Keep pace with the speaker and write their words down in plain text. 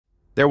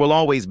There will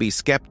always be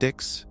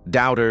skeptics,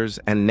 doubters,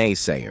 and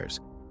naysayers.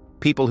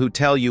 People who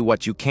tell you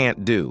what you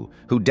can't do,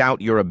 who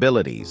doubt your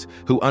abilities,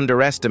 who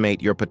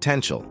underestimate your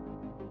potential.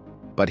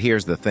 But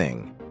here's the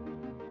thing.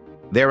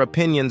 Their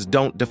opinions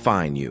don't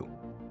define you,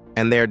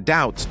 and their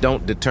doubts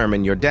don't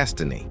determine your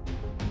destiny.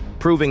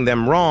 Proving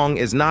them wrong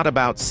is not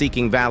about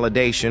seeking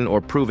validation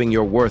or proving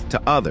your worth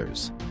to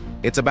others.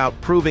 It's about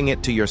proving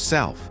it to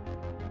yourself.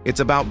 It's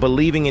about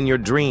believing in your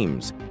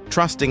dreams,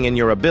 trusting in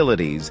your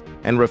abilities,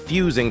 and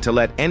refusing to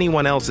let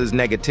anyone else's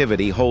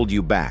negativity hold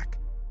you back.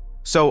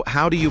 So,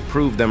 how do you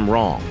prove them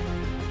wrong?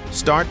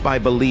 Start by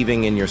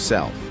believing in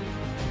yourself.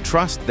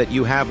 Trust that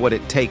you have what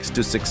it takes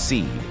to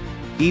succeed,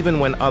 even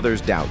when others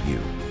doubt you.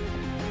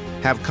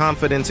 Have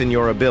confidence in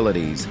your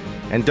abilities,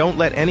 and don't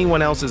let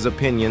anyone else's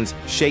opinions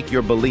shake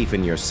your belief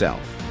in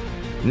yourself.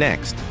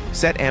 Next,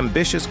 set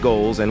ambitious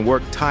goals and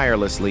work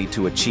tirelessly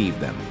to achieve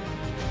them.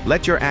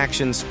 Let your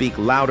actions speak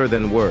louder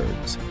than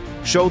words.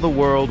 Show the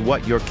world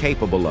what you're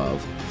capable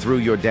of through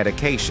your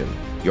dedication,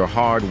 your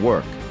hard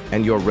work,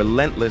 and your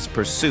relentless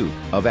pursuit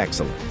of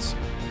excellence.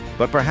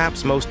 But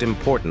perhaps most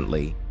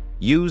importantly,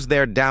 use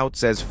their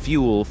doubts as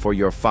fuel for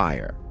your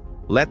fire.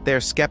 Let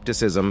their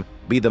skepticism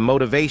be the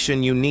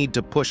motivation you need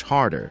to push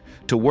harder,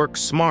 to work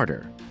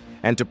smarter,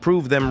 and to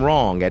prove them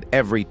wrong at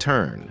every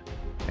turn.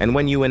 And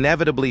when you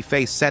inevitably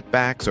face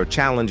setbacks or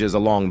challenges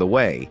along the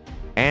way,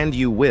 and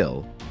you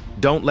will,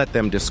 don't let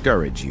them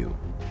discourage you.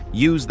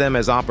 Use them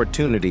as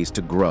opportunities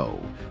to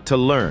grow, to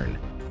learn,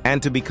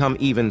 and to become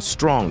even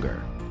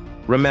stronger.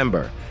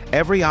 Remember,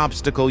 every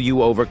obstacle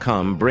you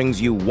overcome brings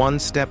you one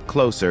step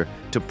closer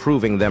to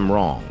proving them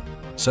wrong.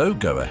 So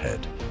go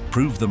ahead,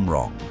 prove them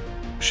wrong.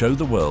 Show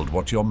the world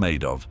what you're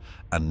made of,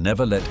 and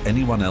never let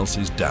anyone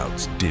else's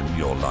doubts dim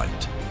your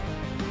light.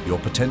 Your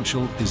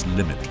potential is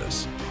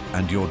limitless,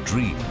 and your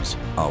dreams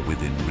are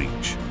within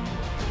reach.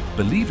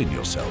 Believe in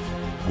yourself,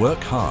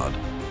 work hard,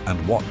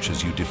 and watch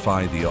as you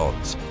defy the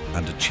odds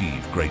and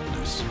achieve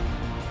greatness.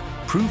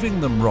 Proving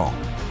them wrong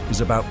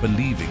is about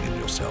believing in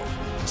yourself,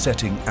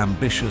 setting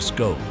ambitious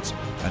goals,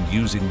 and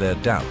using their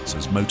doubts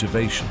as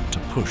motivation to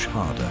push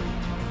harder.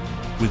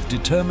 With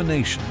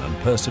determination and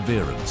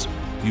perseverance,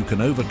 you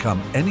can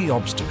overcome any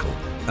obstacle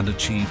and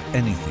achieve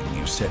anything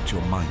you set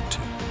your mind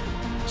to.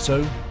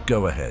 So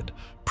go ahead,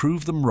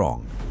 prove them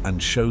wrong,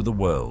 and show the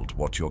world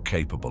what you're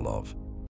capable of.